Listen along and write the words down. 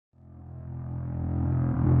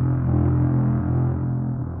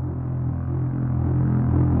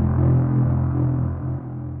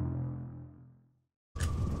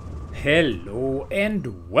Hello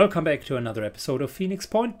and welcome back to another episode of Phoenix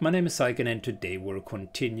Point. My name is Syken and today we're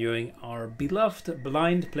continuing our beloved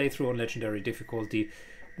blind playthrough on Legendary difficulty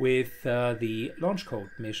with the launch code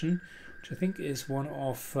mission, which I think is one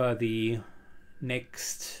of the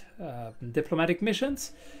next diplomatic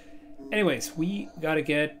missions. Anyways, we gotta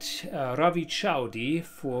get Ravi Chaudi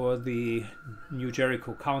for the New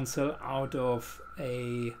Jericho Council out of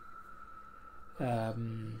a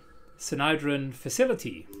Synhydron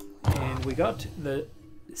facility, and we got the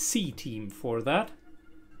C team for that.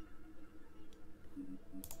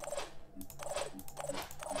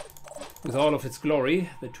 With all of its glory,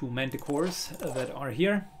 the two manticores that are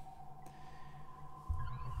here.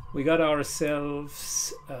 We got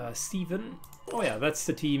ourselves Steven. Oh yeah, that's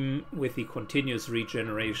the team with the continuous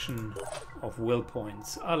regeneration of will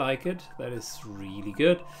points. I like it. That is really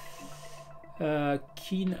good.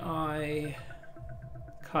 Keen Eye,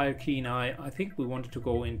 Kyle Keen Eye. I think we wanted to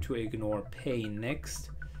go into Ignore Pain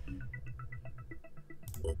next.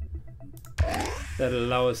 That'll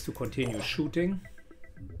allow us to continue shooting.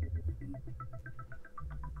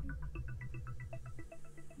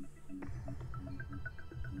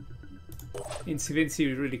 Incivinci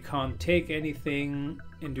we really can't take anything.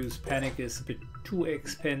 Induce Panic is a bit too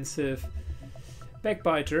expensive.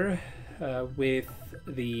 Backbiter with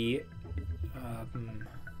the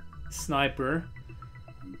sniper.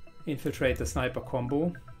 Infiltrate the sniper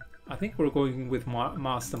combo. I think we're going with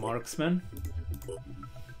Master Marksman.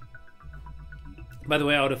 By the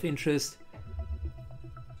way, out of interest,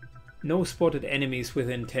 no spotted enemies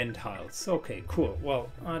within 10 tiles. Okay, cool.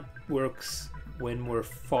 Well, that works when we're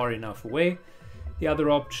far enough away. The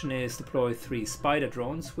other option is deploy 3 spider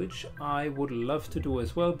drones, which I would love to do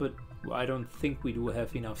as well, but I don't think we do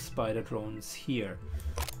have enough spider drones here.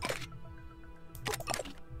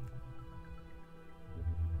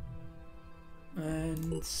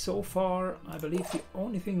 And so far, I believe the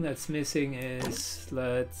only thing that's missing is,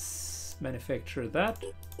 let's manufacture that.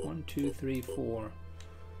 1, 2, 3, 4,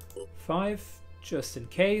 5, just in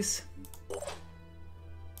case.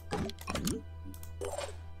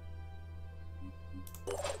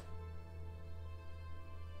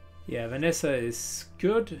 Yeah, Vanessa is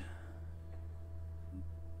good.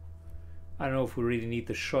 I don't know if we really need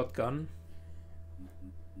the shotgun.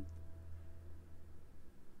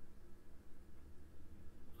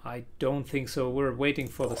 I don't think so. We're waiting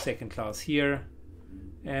for the second class here.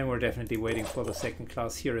 And we're definitely waiting for the second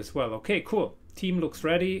class here as well. Okay, cool. Team looks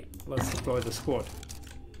ready. Let's deploy the squad.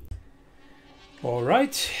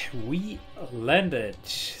 Alright, we landed.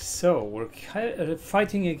 So, we're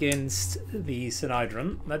fighting against the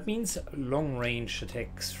Synhydron. That means long-range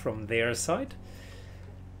attacks from their side.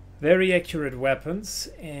 Very accurate weapons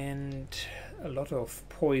and a lot of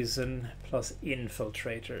poison plus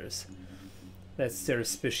infiltrators. That's their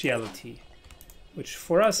speciality. Which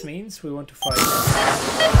for us means we want to fight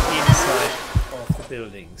inside of the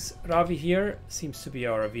buildings. Ravi here seems to be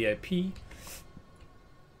our VIP.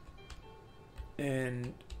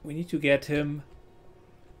 And we need to get him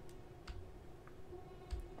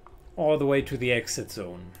all the way to the exit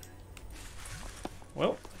zone.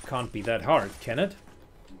 Well, it can't be that hard, can it?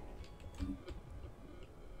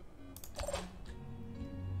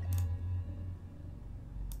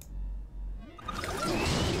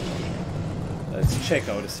 Let's check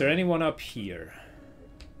out. Is there anyone up here?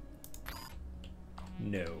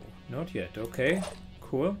 No, not yet. Okay,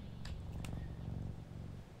 cool.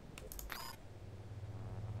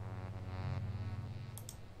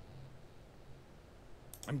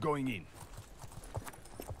 I'm going in.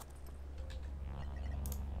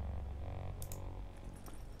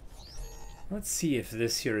 Let's see if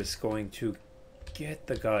this here is going to get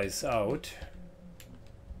the guys out.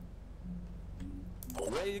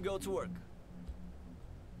 Ready to go to work.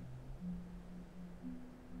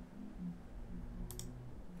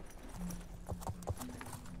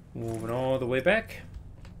 Moving all the way back.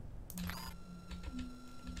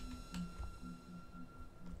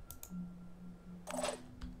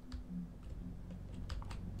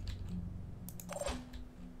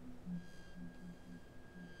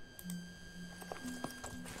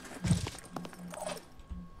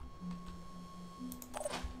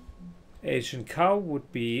 Asian Cow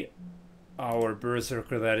would be our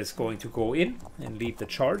berserker that is going to go in and lead the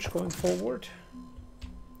charge going forward.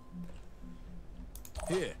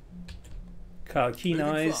 Here. Kyle Keen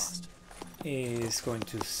Eyes is going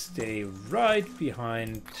to stay right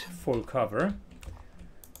behind full cover.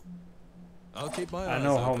 I'll keep my eyes I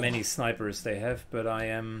know how open. many snipers they have, but I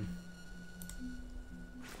am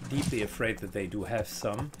deeply afraid that they do have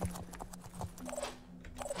some.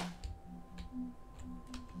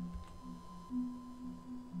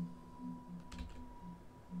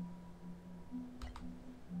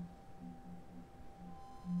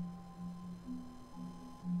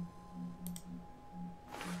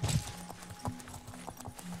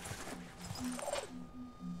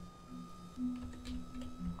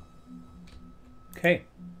 Okay.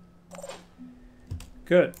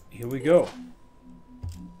 Good. Here we go.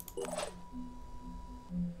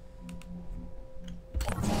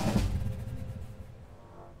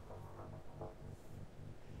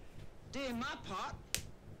 Doing my part.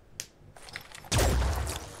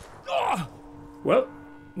 Oh! Well,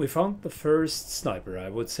 we found the first sniper, I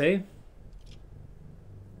would say.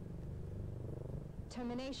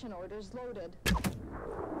 Termination orders loaded.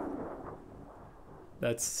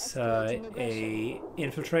 That's a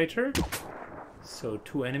infiltrator. So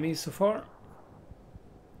 2 enemies so far.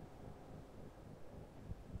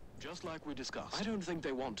 Just like we discussed. I don't think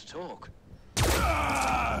they want to talk.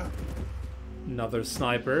 Another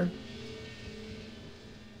sniper.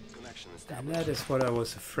 Connection And established. that is what I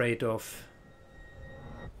was afraid of.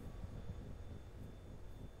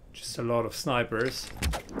 Just a lot of snipers.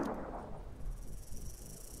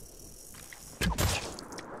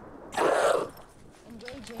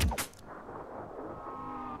 Engaging.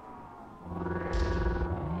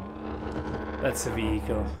 That's a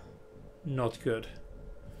vehicle. Not good.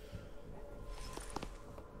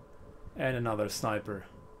 And another sniper.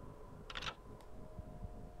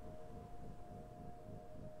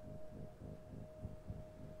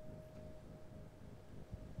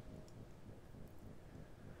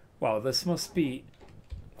 Wow, this must be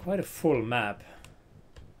quite a full map.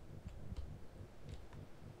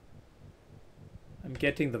 I'm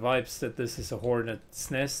getting the vibes that this is a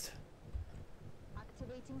hornet's nest.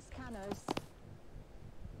 Activating scanners.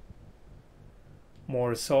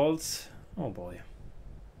 More assaults. Oh boy.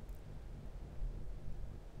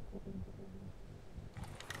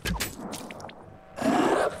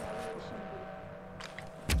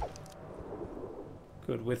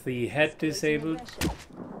 Good, with the head disabled,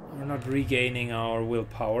 we're not regaining our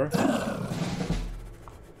willpower.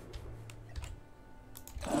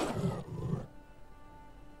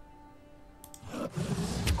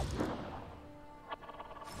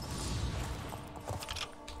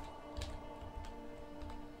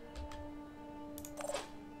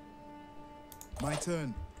 My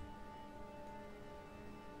turn.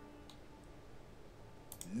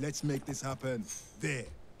 Let's make this happen. There.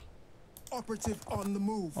 Operative on the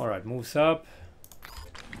move. Alright, moves up.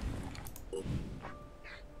 I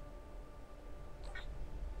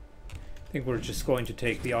think we're just going to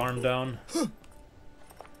take the arm down. To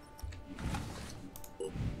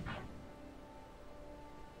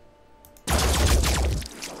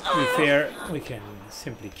be fair, we can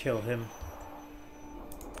simply kill him.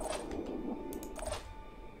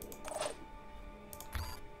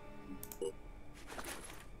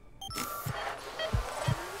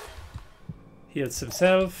 Heals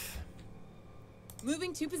himself.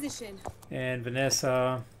 Moving to position. And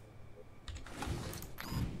Vanessa.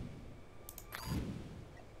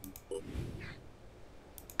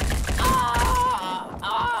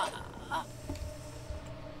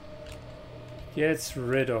 Gets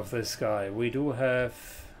rid of this guy. We do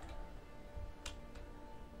have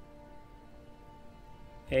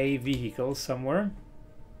a vehicle somewhere.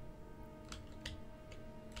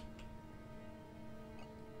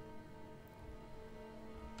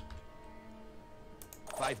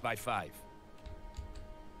 Five by 5.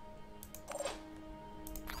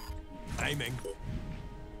 Aiming.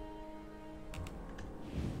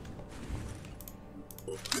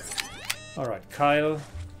 All right, Kyle.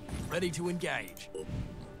 Ready to engage.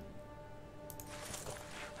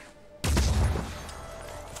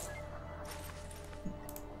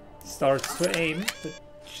 Starts to aim, but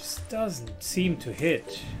just doesn't seem to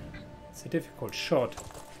hit. It's a difficult shot.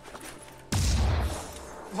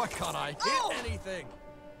 Why can't I hit anything?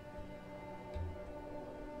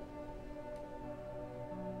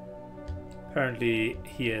 Apparently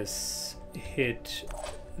he has hit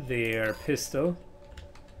their pistol.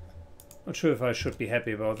 Not sure if I should be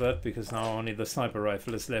happy about that, because now only the sniper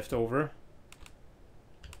rifle is left over.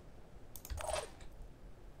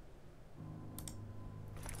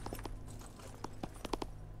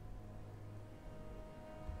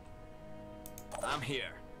 I'm here.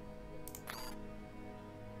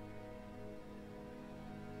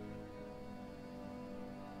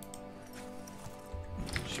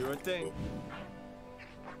 Sure thing.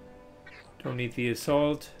 Don't need the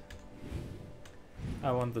assault.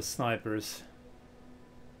 I want the snipers.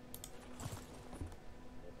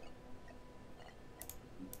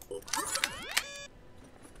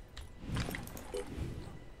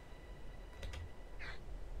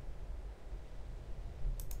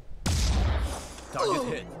 Target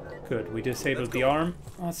hit. Good, we disabled the arm.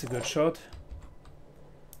 Oh, that's a good shot.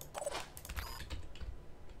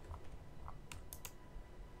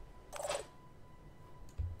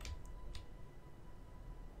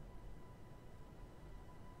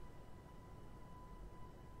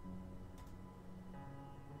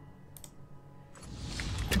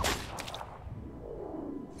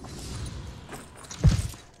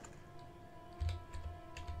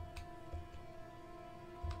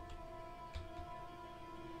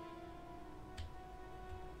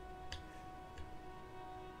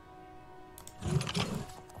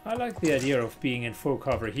 I like the idea of being in full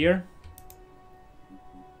cover here.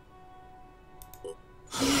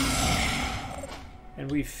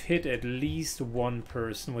 And we've hit at least one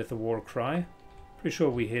person with the war cry. Pretty sure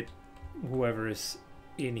we hit whoever is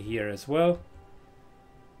in here as well.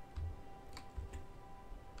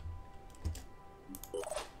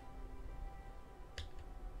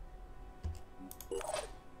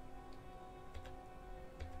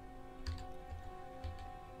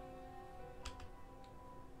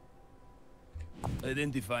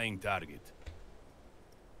 Identifying target.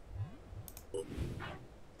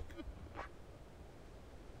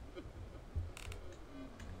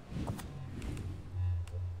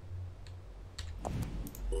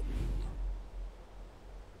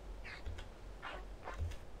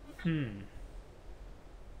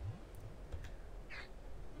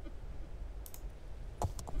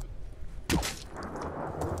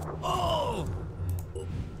 Oh!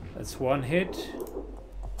 That's one hit.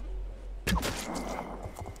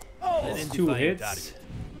 That's two Identifying hits. target.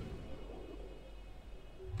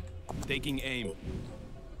 Taking aim.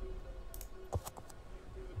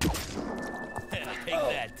 Take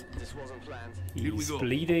that. This wasn't planned. Here we He's go.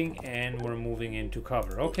 bleeding and we're moving into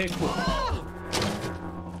cover. Okay, cool.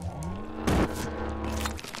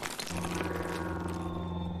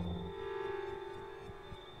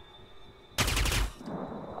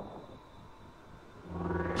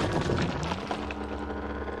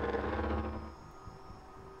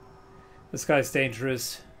 This guy's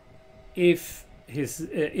dangerous. If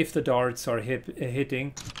the darts are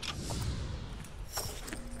hitting,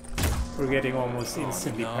 we're getting almost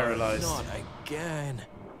instantly paralyzed. Not again.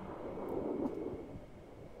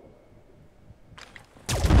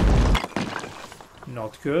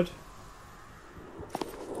 Not good.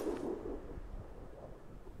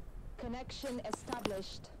 Connection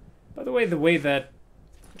established. By the way that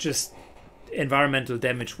just environmental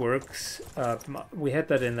damage works, we had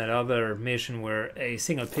that in that other mission where a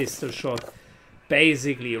single pistol shot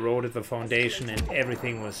basically eroded the foundation and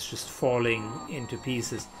everything was just falling into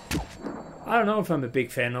pieces. I don't know if I'm a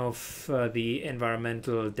big fan of the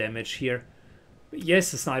environmental damage here.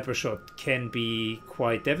 Yes, a sniper shot can be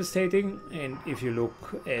quite devastating, and if you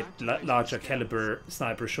look at larger caliber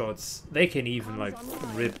sniper shots, they can even like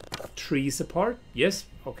rip trees apart. Yes,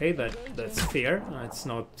 okay, that's fair. It's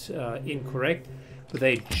not incorrect, but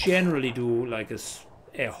they generally do like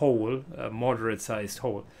a hole, a moderate-sized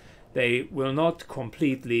hole. They will not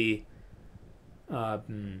completely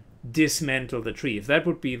dismantle the tree. If that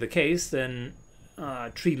would be the case, then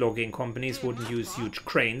tree logging companies wouldn't use huge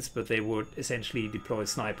cranes, but they would essentially deploy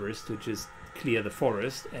snipers to just clear the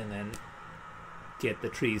forest and then get the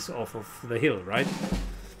trees off of the hill, right?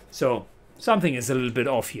 So something is a little bit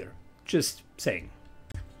off here. Just saying.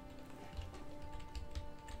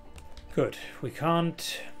 Good. We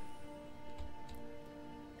can't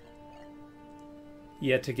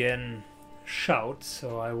yet again shout,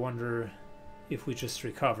 so I wonder if we just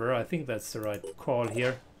recover. I think that's the right call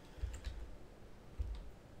here.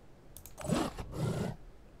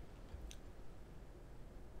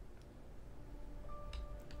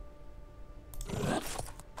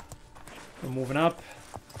 We're moving up.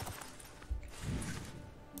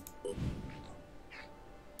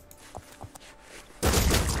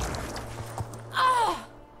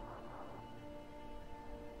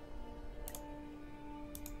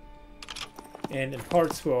 And in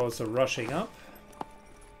parts we're also rushing up.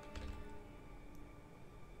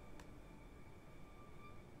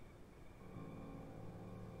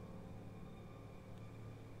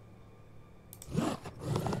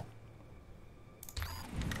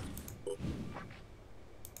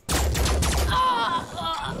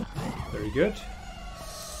 Very good.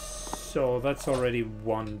 So that's already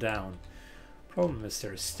one down. Problem is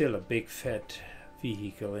there's still a big fat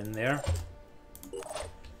vehicle in there.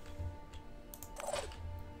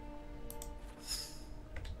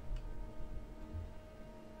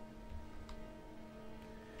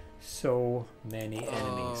 So many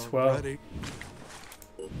enemies. Well, Ready.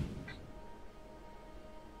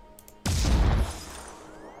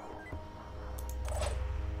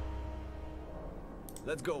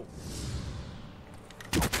 Let's go.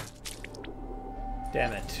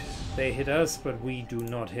 damn it. They hit us, but we do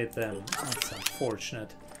not hit them. That's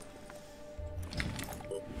unfortunate.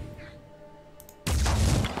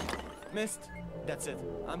 Missed. That's it.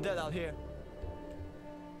 I'm dead out here.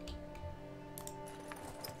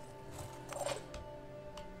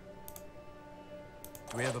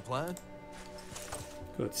 Do we have a plan?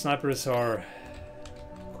 Good. Snipers are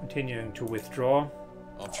continuing to withdraw.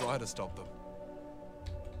 I'll try to stop them.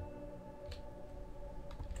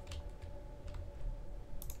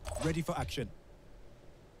 Ready for action.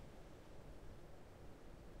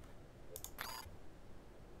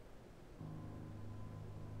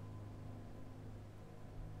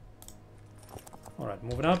 Alright,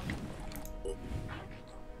 moving up.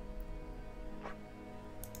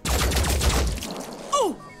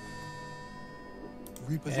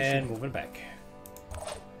 Reposition. And moving back.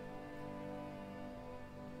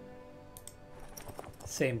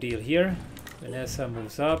 Same deal here. Vanessa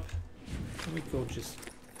moves up. Let me go just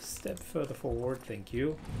a step further forward. Thank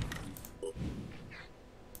you.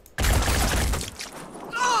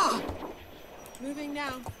 Moving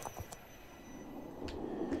now.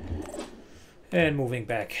 And moving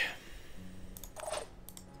back.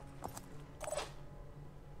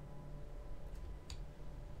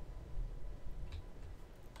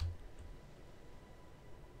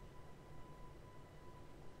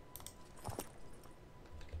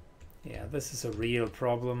 Yeah, this is a real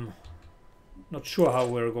problem. Not sure how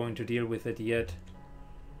we're going to deal with it yet.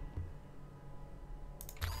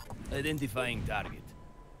 Identifying target.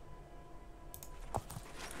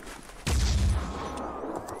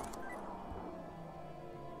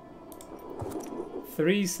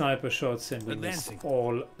 Three sniper shots and we miss Advancing.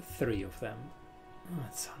 all three of them.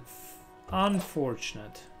 That's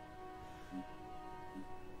unfortunate.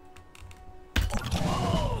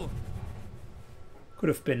 Could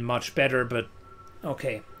have been much better, but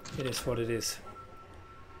okay, it is what it is.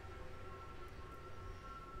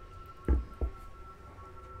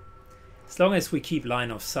 As long as we keep line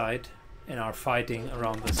of sight and are fighting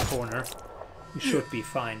around this corner, we should be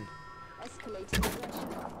fine. Escalating aggression.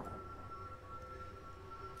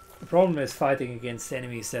 The problem is fighting against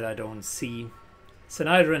enemies that I don't see.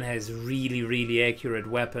 Sinidron has really accurate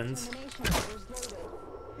weapons. Termination orders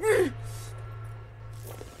loaded.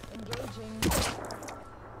 Engaging.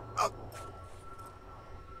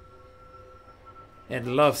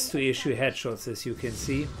 And loves to issue headshots, as you can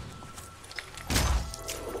see.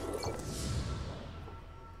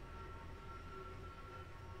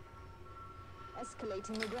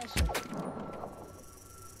 Escalating aggression.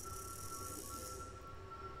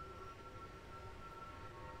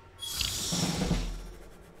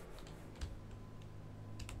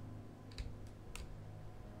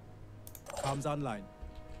 Comms online.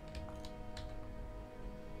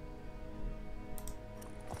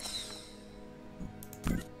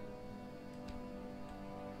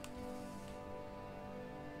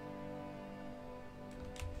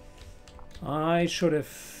 I should have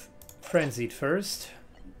frenzied first.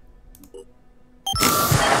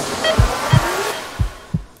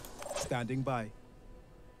 Standing by.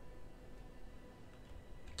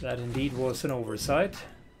 That indeed was an oversight.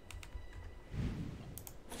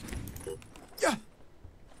 Yeah.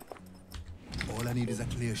 All I need is a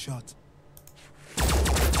clear shot.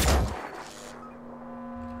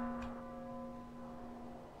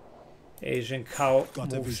 Asian cow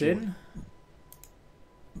Got a moves visual. in.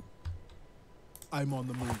 I'm on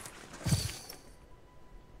the move.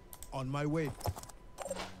 On my way.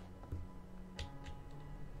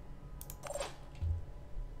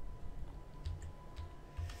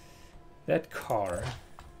 That car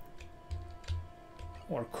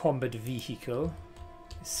or combat vehicle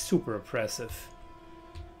is super oppressive.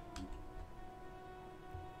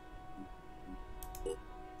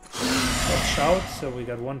 Watch out, so we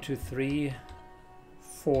got 1, 2, 3,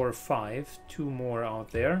 4, 5, 2 more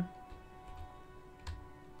out there.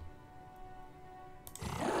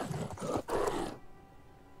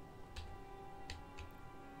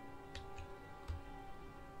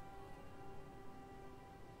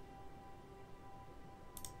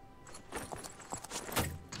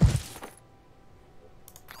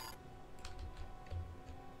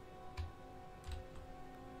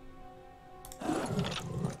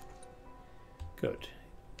 Good.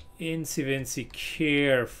 Incidency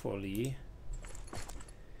carefully,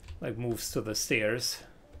 like, moves to the stairs.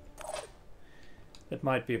 That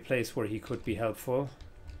might be a place where he could be helpful.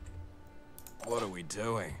 What are we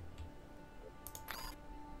doing?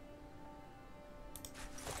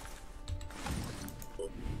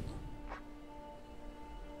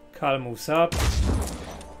 Kyle moves up.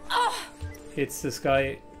 Hits this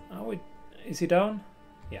guy. Oh, wait. Is he down?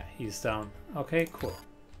 Yeah, he's down. Okay, cool.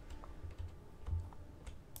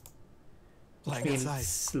 Which Line of means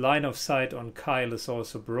sight. line of sight on Kyle is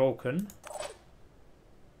also broken.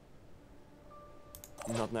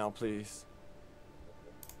 Not now, please.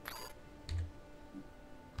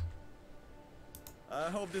 I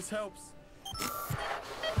hope this helps.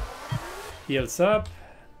 Heals up.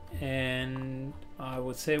 And I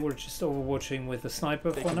would say we're just overwatching with the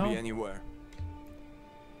sniper They for can now. be anywhere.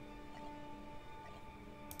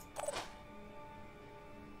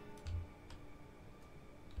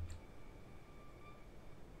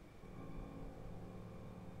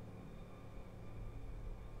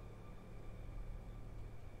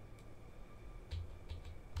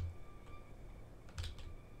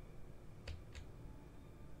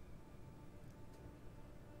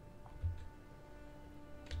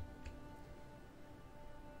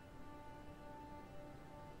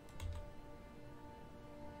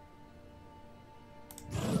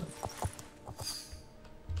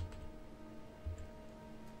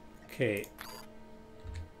 Okay.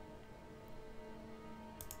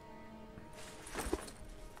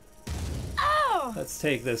 Let's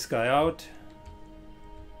take this guy out.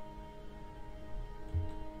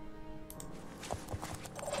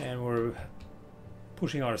 And we're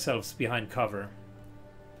pushing ourselves behind cover.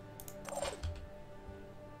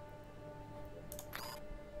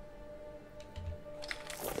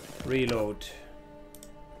 Reload.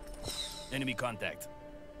 Enemy contact.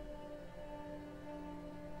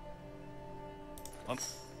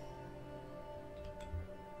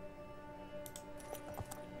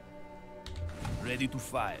 Ready to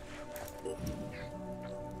fire.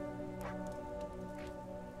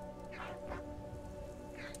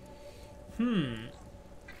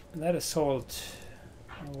 That assault,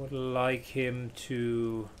 I would like him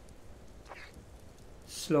to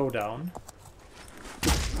slow down.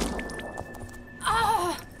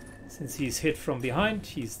 Since he's hit from behind,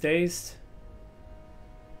 he's dazed.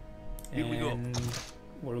 Here we go. And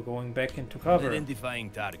we're going back into cover. Identifying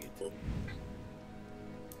target.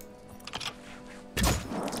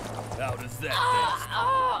 How does that taste?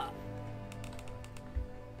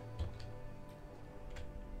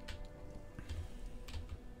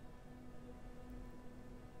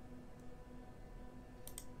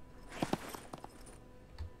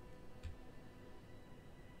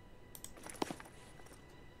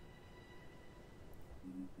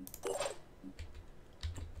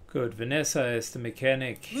 Good. Vanessa is the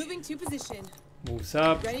mechanic. Moving to position. Moves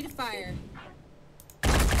up. Ready to fire.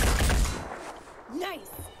 Nice.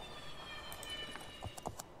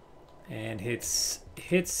 And hits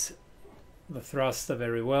the thruster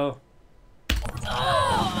very well. Activating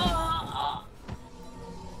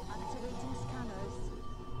scanners.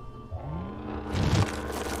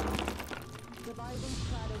 Revising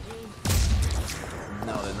strategy.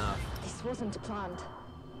 Not enough. This wasn't planned.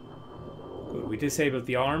 Good. We disabled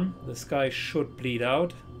the arm. This guy should bleed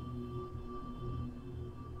out.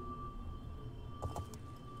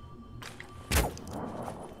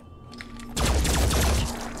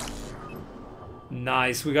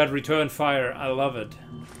 Nice. We got return fire. I love it.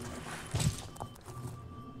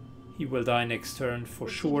 He will die next turn for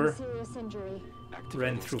sure. Serious injury.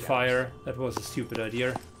 Ran through fire. That was a stupid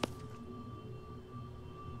idea.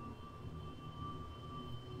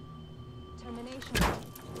 Termination.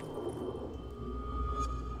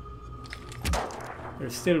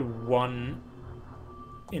 There's still one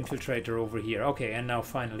infiltrator over here. Okay, and now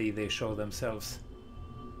finally they show themselves.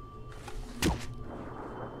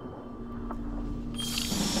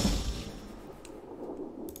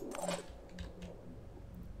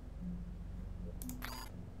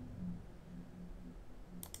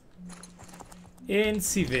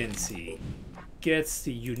 Incy Vinci gets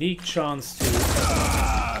the unique chance to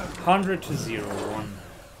 100 to 0 one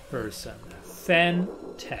person.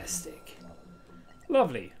 Fantastic.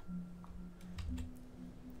 Lovely.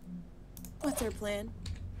 What's our plan?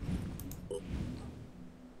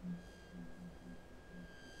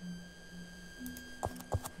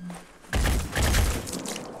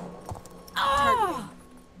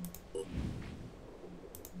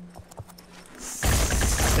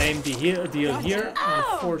 Same deal here.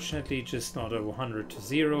 Unfortunately, just not a 100 to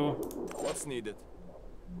 0. What's needed?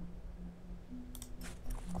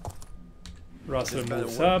 Russell This better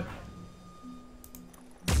moves work. up.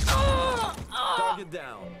 Target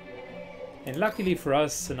down. And luckily for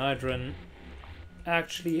us, Synhydron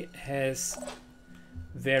actually has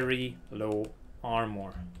very low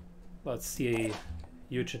armor. That's the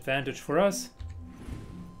huge advantage for us.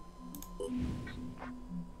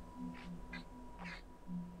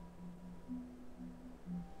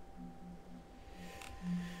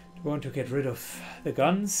 We want to get rid of the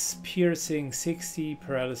guns. Piercing 60,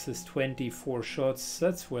 paralysis 24 shots.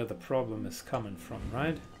 That's where the problem is coming from,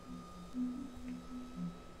 right?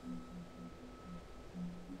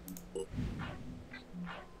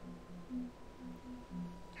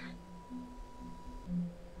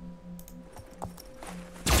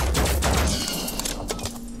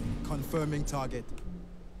 Confirming target.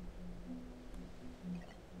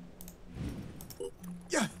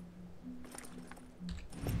 Yeah.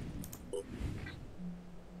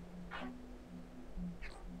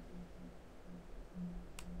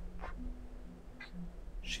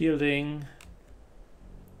 Shielding.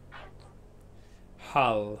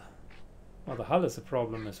 Hull. Well, the hull is a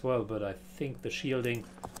problem as well, but I think the shielding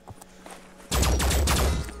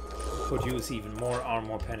could use even more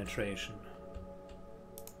armor penetration.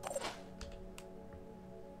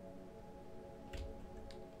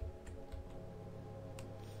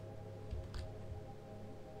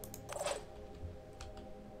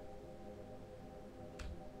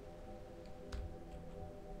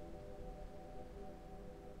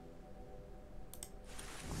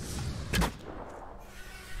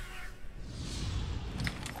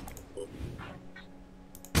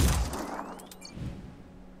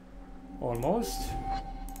 Almost.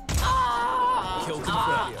 Kill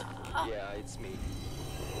confirmed. Yeah, it's me.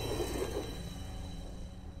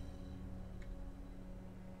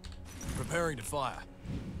 Preparing to fire.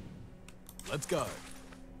 Let's go.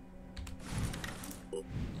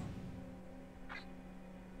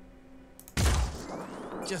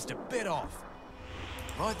 Just a bit off.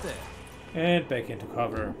 Right there. And back into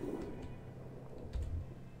cover.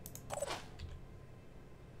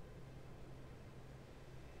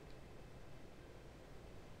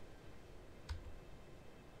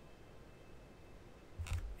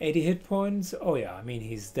 "80 hit points." Oh yeah, I mean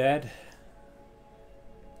he's dead.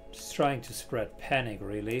 Just trying to spread panic,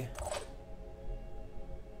 really.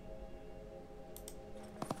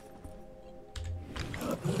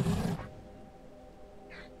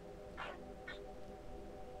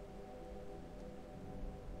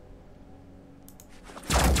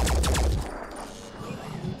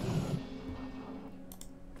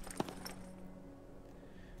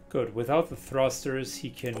 Good. Without the thrusters, he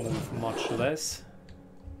can move much less.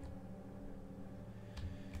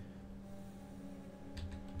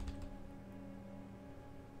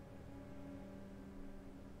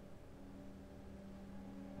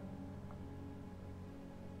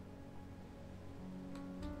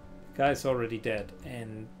 The guy's already dead,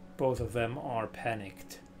 and both of them are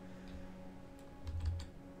panicked.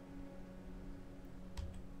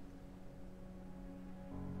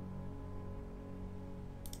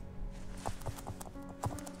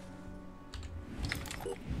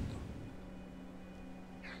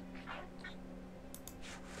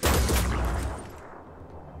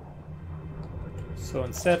 So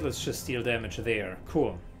instead, let's just deal damage there.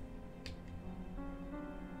 Cool.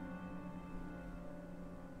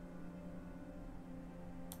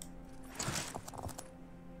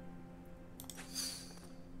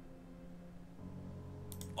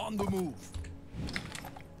 On the move.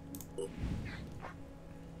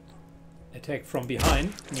 Attack from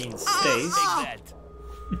behind means stays. Take that.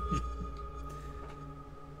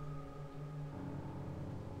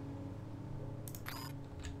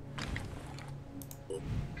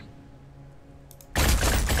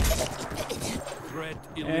 Threat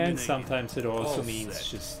And eliminated. sometimes it also All means set.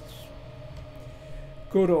 just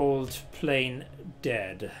good old plain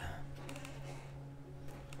dead.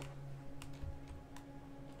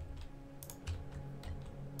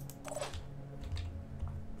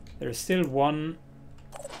 There's still one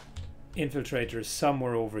infiltrator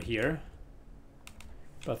somewhere over here,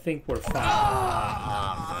 but I think we're fine.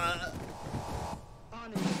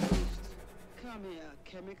 On its boost. Come here,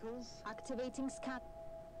 chemicals. Activating scan.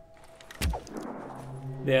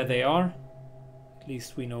 There they are. At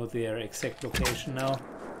least we know their exact location now.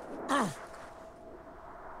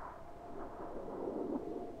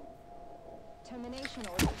 Termination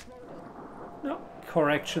order loaded. No,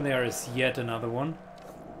 correction, there is yet another one.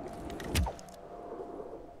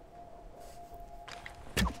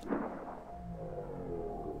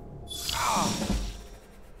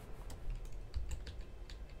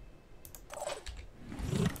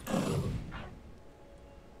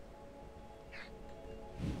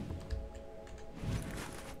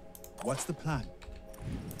 What's the plan?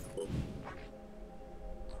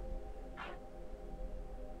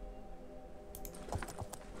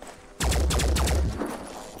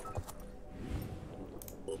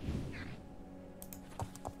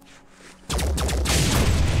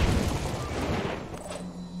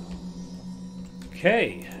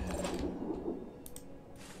 Okay.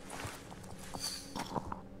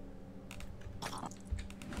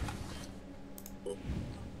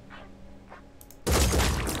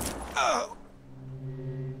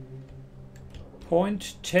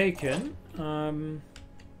 Point taken. We're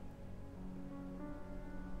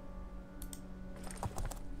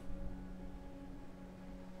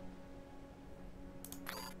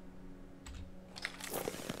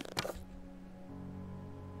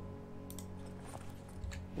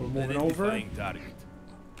moving over. Identifying target.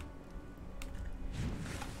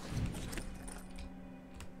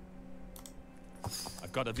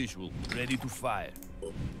 I've got a visual. Ready to fire.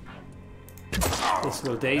 This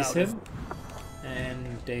will daze him.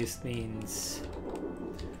 And dazed means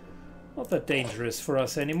not that dangerous for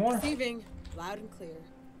us anymore. Receiving. Loud and clear.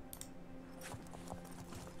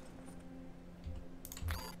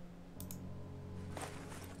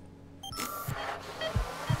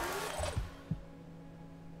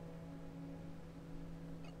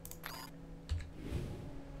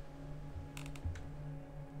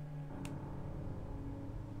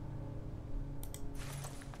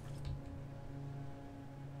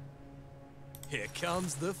 Here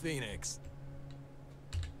comes the Phoenix.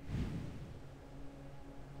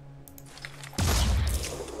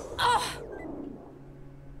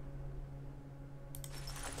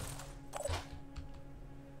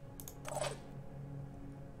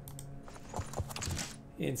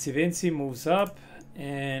 Vinci moves up,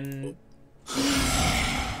 and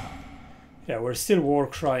yeah, we're still war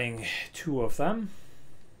crying 2 of them.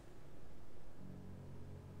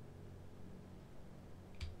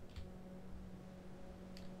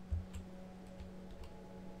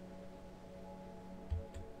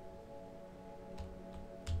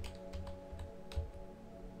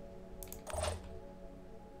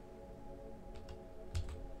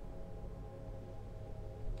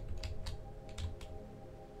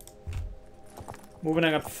 Moving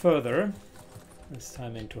up further, this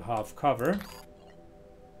time into half cover.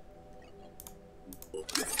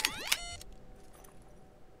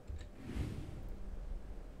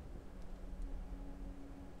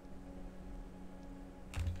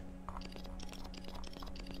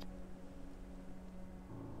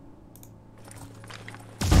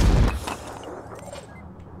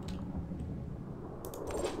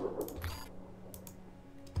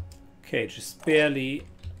 Okay, just barely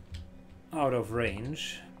out of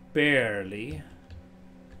range, barely.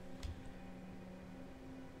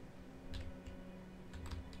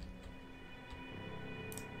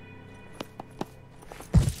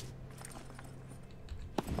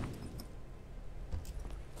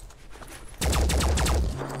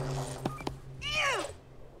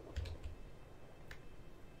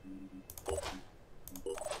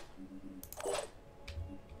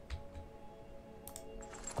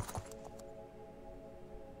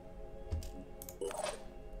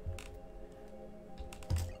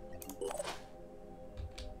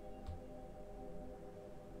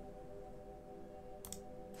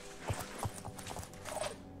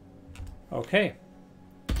 Okay,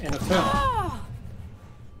 and a turn.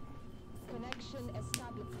 Connection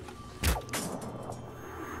established.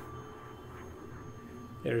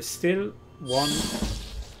 There's still one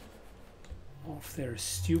of their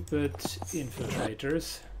stupid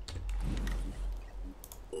infiltrators.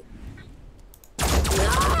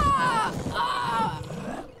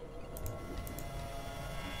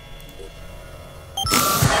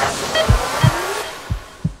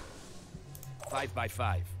 Five by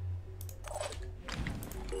 5.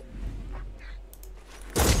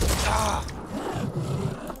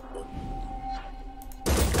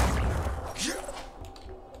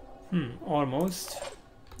 Almost.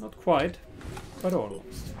 Not quite, but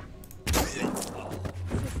almost.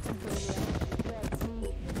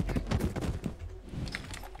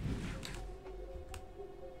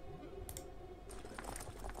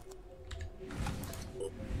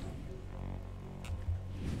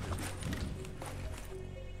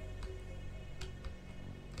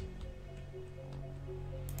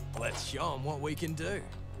 Let's show 'em what we can do.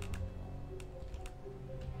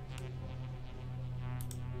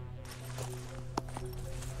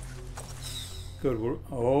 Good work.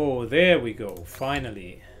 Oh, there we go.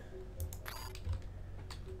 Finally.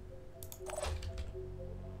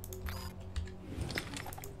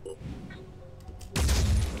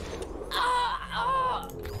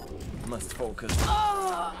 Must focus.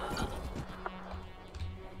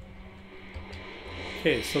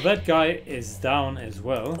 Okay, so that guy is down as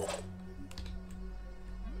well.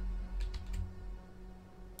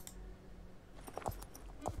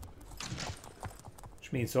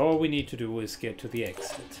 Which means all we need to do is get to the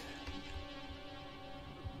exit.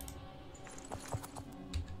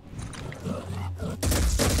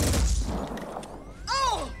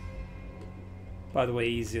 By the way,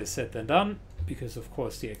 easier said than done, because of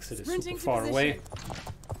course the exit is super far away.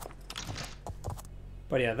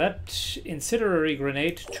 But yeah, that incendiary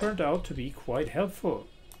grenade turned out to be quite helpful.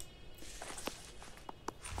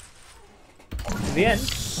 In the end,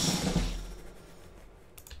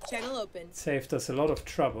 Channel open. saved us a lot of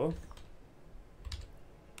trouble.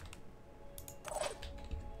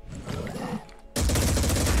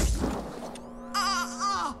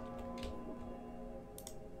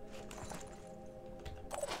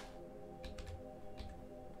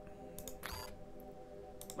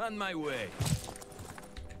 On my way.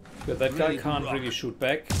 But that guy Ready to can't rock. really shoot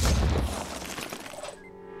back.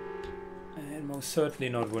 And most certainly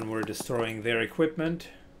not when we're destroying their equipment.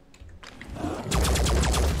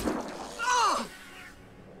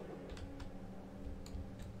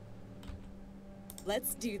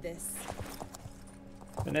 Let's do this.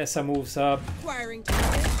 Vanessa moves up. Acquiring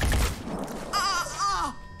target.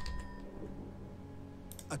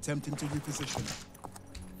 Attempting to reposition.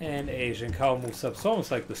 And Asian Cow moves up. It's almost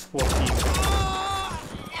like the SWAT team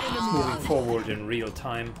is moving forward in real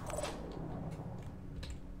time.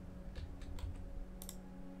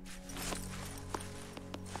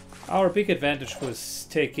 Our big advantage was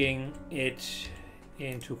taking it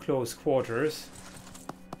into close quarters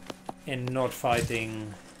and not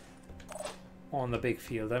fighting on the big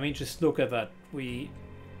field. I mean, just look at that. We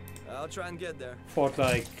I'll try and get there. fought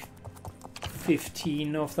like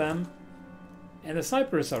 15 of them. And the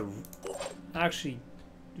snipers are actually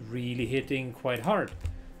really hitting quite hard.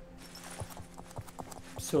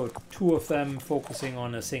 So 2 of them focusing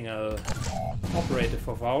on a single operative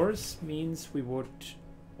of ours means we would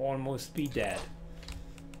almost be dead.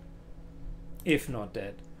 If not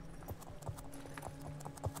dead.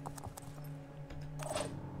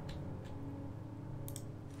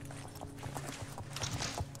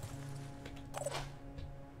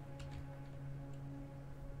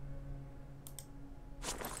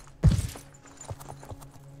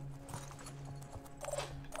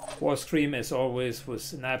 Warstream, as always,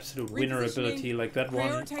 was an absolute winner ability, like that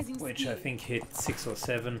one, which I think hit 6 or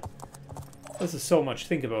 7. This is so much.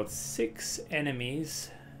 Think about 6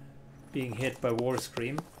 enemies being hit by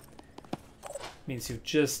Warstream. Means you've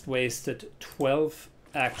just wasted 12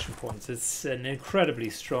 action points. It's an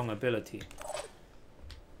incredibly strong ability.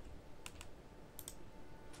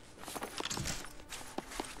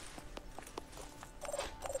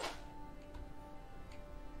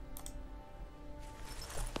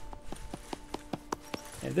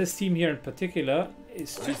 And this team here in particular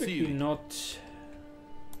is typically not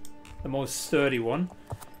the most sturdy one.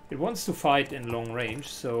 It wants to fight in long range,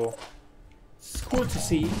 so it's cool to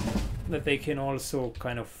see that they can also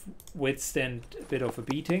kind of withstand a bit of a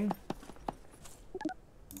beating.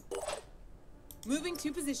 Moving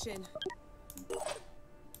to position.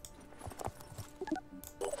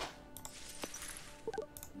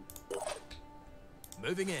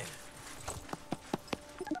 Moving in.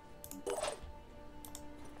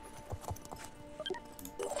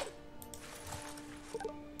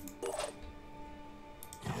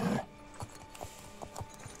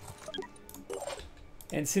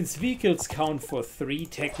 And since vehicles count for 3,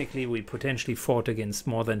 technically we potentially fought against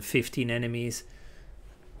more than 15 enemies.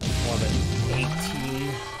 More than 18.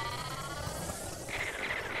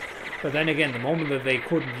 But then again, the moment that they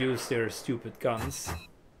couldn't use their stupid guns,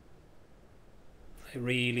 they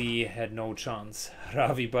really had no chance.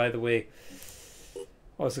 Ravi, by the way,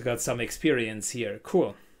 also got some experience here.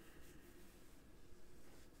 Cool.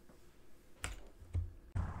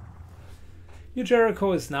 New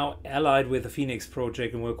Jericho is now allied with the Phoenix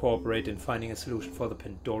project and will cooperate in finding a solution for the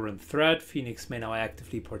Pandoran threat. Phoenix may now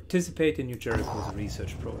actively participate in New Jericho's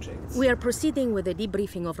research projects. We are proceeding with the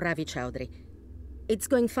debriefing of Ravi Chowdhury. It's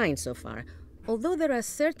going fine so far, although there are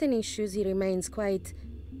certain issues he remains quite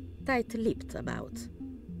tight-lipped about.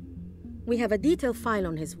 We have a detailed file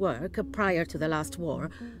on his work prior to the last war,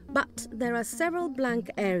 but there are several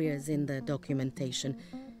blank areas in the documentation.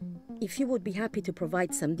 If you would be happy to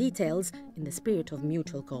provide some details in the spirit of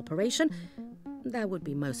mutual cooperation, that would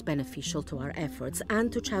be most beneficial to our efforts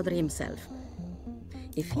and to Chowdhury himself.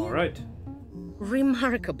 If he... All right.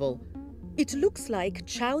 Remarkable. It looks like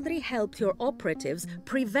Chowdhury helped your operatives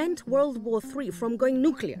prevent World War III from going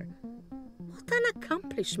nuclear. What an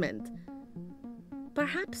accomplishment.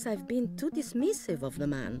 Perhaps I've been too dismissive of the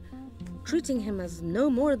man, treating him as no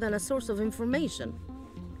more than a source of information.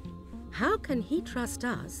 How can he trust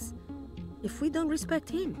us if we don't respect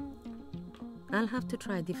him? I'll have to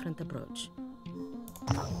try a different approach.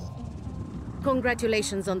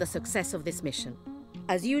 Congratulations on the success of this mission.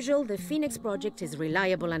 As usual, the Phoenix project is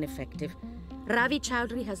reliable and effective. Ravi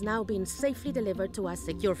Chowdhury has now been safely delivered to our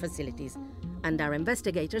secure facilities, and our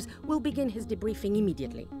investigators will begin his debriefing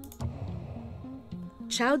immediately.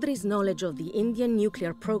 Chowdhury's knowledge of the Indian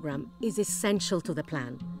nuclear program is essential to the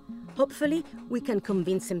plan. Hopefully, we can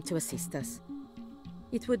convince him to assist us.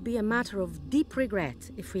 It would be a matter of deep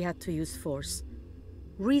regret if we had to use force.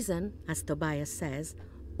 Reason, as Tobias says,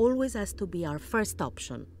 always has to be our first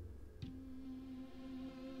option.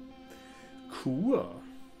 Cool.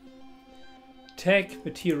 Tech,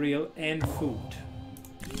 material, and food.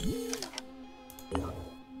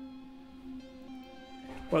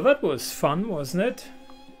 Well, that was fun, wasn't it?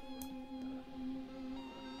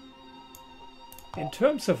 In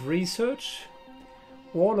terms of research,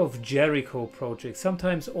 Wall of Jericho project.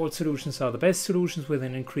 Sometimes all solutions are the best solutions. With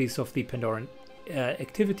an increase of the Pandoran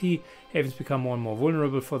activity, havens become more and more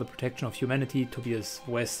vulnerable for the protection of humanity. Tobias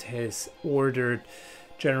West has ordered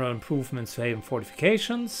general improvements to haven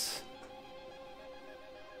fortifications.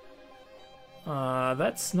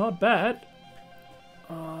 That's not bad.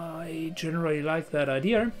 I generally like that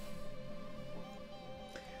idea.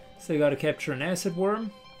 So you gotta capture an acid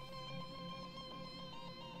worm.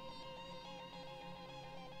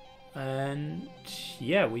 And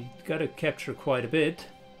yeah, we gotta capture quite a bit.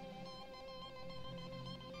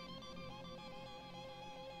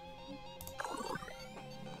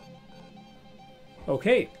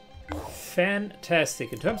 Okay.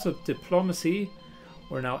 fantastic. In terms of diplomacy,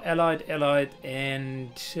 we're now allied,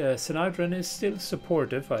 and Sinidran is still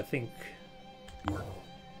supportive. I think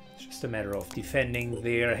it's just a matter of defending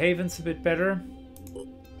their havens a bit better.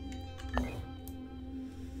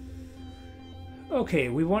 Okay,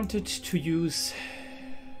 we wanted to use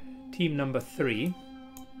team number 3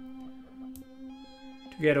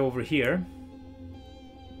 to get over here.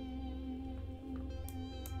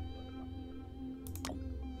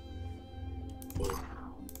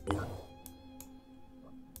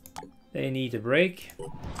 They need a break.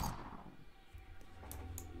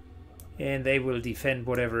 And they will defend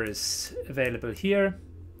whatever is available here.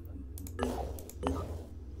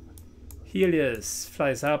 Helios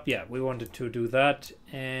flies up. Yeah, we wanted to do that.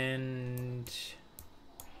 And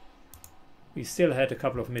we still had a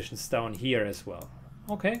couple of missions down here as well.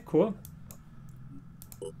 Okay, cool.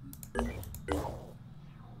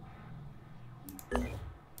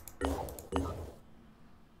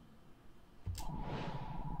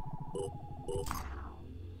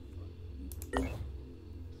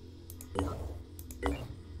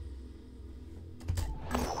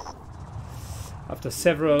 After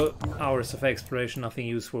several hours of exploration, nothing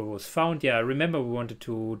useful was found. Yeah, I remember we wanted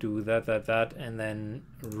to do that, and then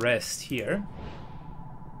rest here.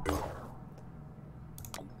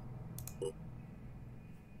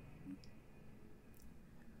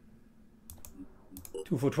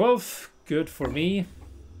 Two for 12, good for me.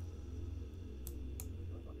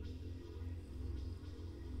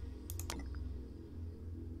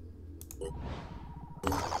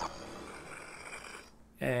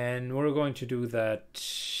 And we're going to do that,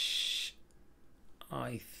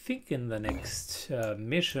 I think, in the next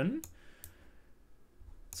mission.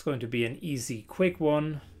 It's going to be an easy, quick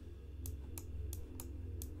one.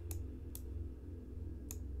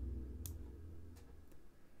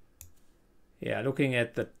 Yeah, looking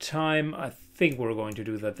at the time, I think we're going to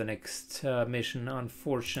do that the next mission.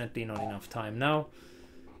 Unfortunately, not enough time now.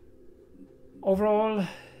 Overall,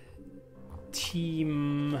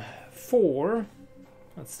 Team 4...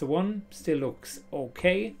 that's the one. Still looks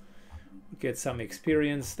okay. We get some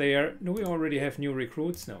experience there. Do we already have new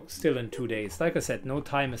recruits? No, still in 2 days. Like I said, no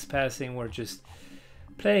time is passing. We're just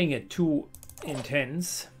playing it too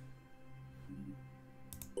intense.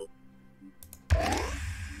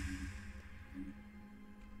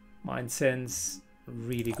 Mind Sense,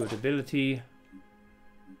 really good ability.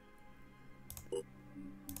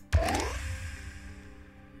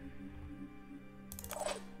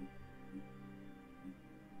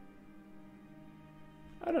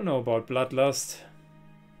 I don't know about Bloodlust.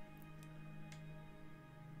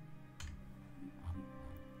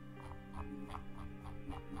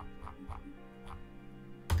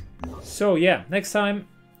 So yeah, next time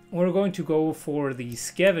we're going to go for the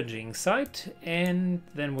scavenging site, and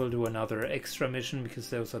then we'll do another extra mission because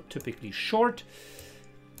those are typically short.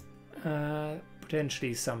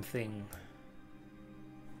 Potentially something,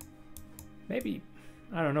 maybe,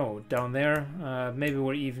 I don't know, down there. Maybe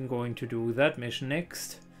we're even going to do that mission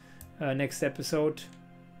next episode.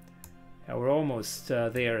 Yeah, we're almost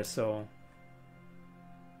there, so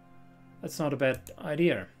that's not a bad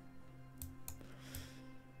idea.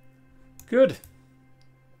 Good.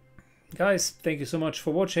 Guys, thank you so much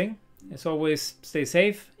for watching. As always, stay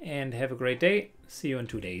safe and have a great day. See you in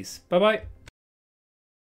 2 days. Bye-bye.